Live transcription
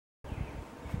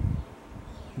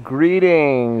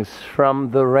Greetings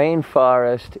from the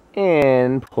rainforest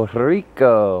in Puerto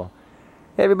Rico.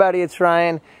 Hey everybody, it's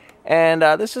Ryan, and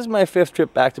this is my 5th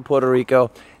trip back to Puerto Rico,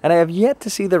 and I have yet to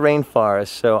see the rainforest,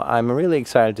 so I'm really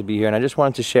excited to be here, and I just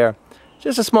wanted to share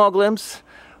just a small glimpse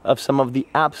of some of the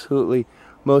absolutely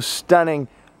most stunning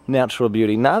natural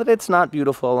beauty. Not that it's not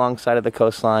beautiful alongside of the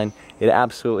coastline, it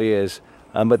absolutely is,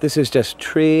 but this is just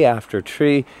tree after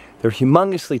tree. They're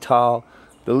humongously tall.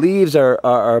 The leaves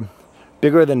are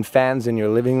bigger than fans in your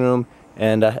living room,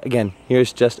 and again,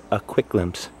 here's just a quick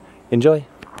glimpse. Enjoy.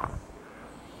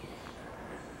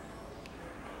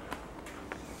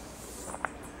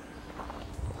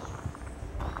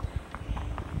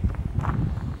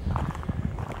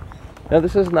 Now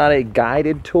this is not a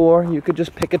guided tour. You could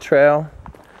just pick a trail,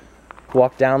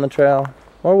 walk down the trail,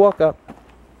 or walk up.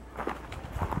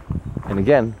 And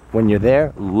again, when you're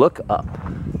there, look up.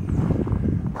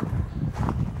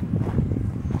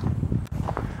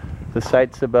 The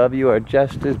sights above you are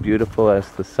just as beautiful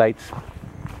as the sights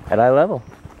at eye level.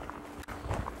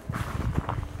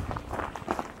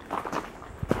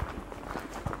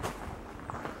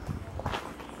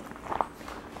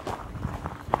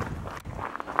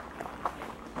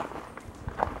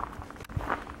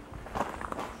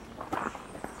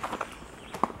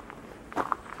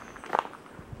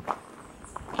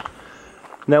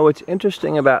 Now what's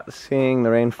interesting about seeing the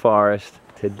rainforest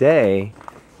today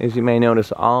is you may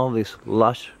notice all this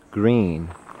lush green.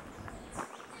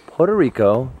 Puerto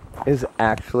Rico is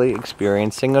actually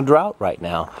experiencing a drought right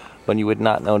now, but you would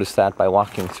not notice that by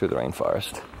walking through the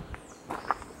rainforest.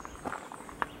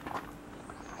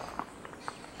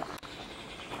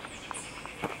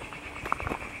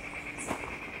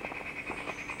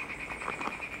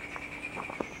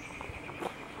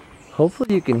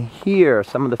 Hopefully you can hear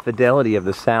some of the fidelity of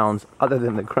the sounds other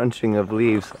than the crunching of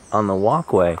leaves on the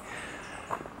walkway.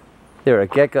 There are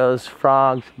geckos,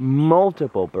 frogs,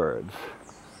 multiple birds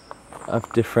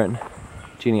of different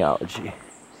genealogy.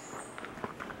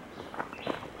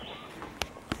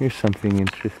 Here's something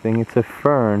interesting. It's a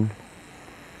fern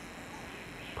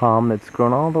palm that's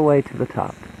grown all the way to the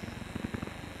top.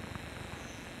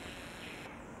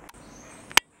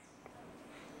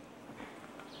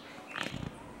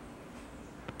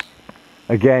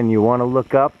 Again, you want to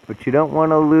look up, but you don't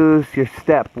want to lose your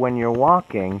step when you're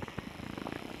walking,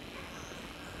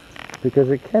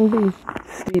 because it can be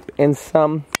steep in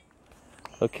some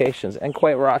locations and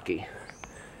quite rocky.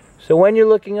 So when you're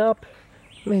looking up,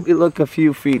 maybe look a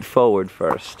few feet forward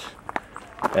first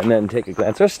and then take a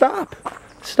glance, or stop.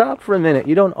 Stop for a minute.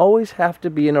 You don't always have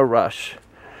to be in a rush,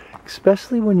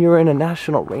 especially when you're in a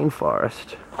national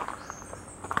rainforest.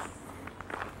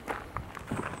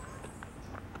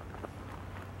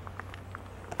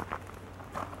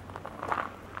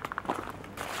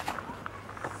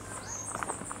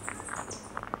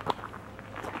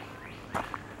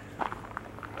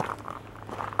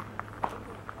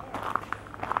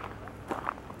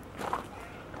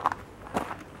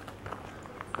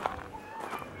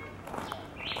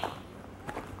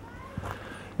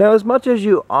 Now, as much as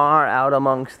you are out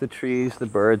amongst the trees, the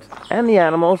birds, and the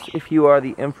animals, if you are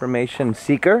the information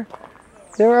seeker,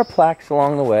 there are plaques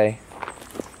along the way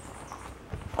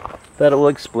that will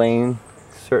explain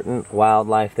certain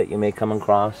wildlife that you may come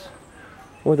across,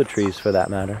 or the trees for that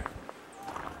matter.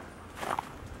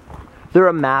 There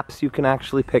are maps you can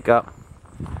actually pick up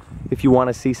if you want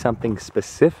to see something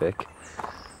specific.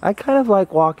 I kind of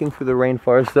like walking through the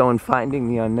rainforest though and finding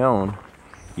the unknown.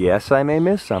 Yes, I may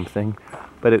miss something,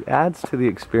 but it adds to the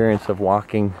experience of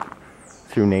walking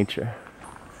through nature,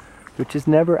 which is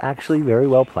never actually very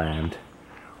well planned,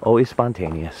 always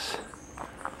spontaneous.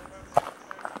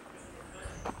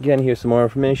 Again, here's some more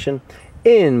information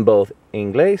in both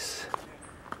English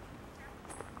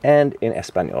and in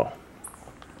Espanol.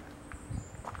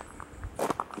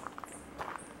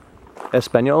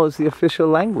 Espanol is the official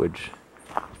language,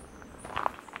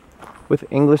 with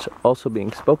English also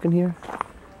being spoken here.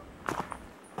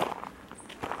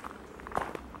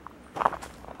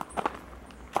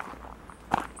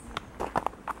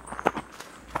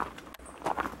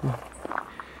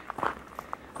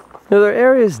 Now, there are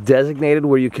areas designated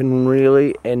where you can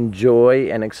really enjoy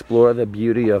and explore the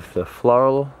beauty of the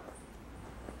floral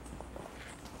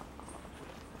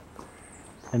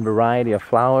and variety of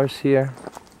flowers here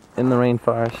in the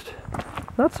rainforest.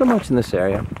 Not so much in this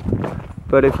area,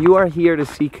 but if you are here to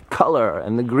seek color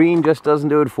and the green just doesn't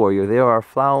do it for you, there are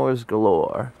flowers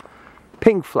galore.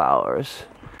 Pink flowers,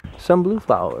 some blue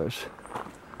flowers,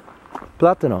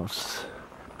 plátanos,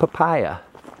 papaya.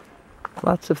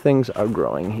 Lots of things are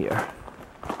growing here.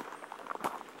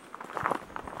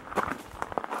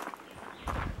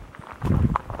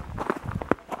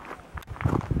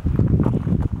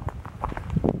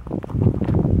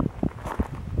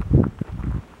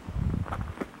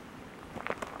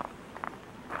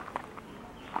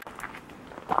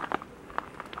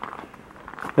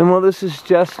 And well, this is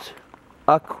just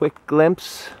a quick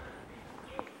glimpse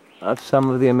of some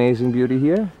of the amazing beauty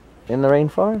here in the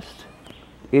rainforest.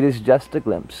 It is just a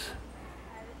glimpse.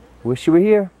 Wish you were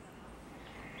here.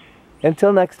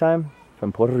 Until next time,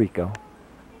 from Puerto Rico.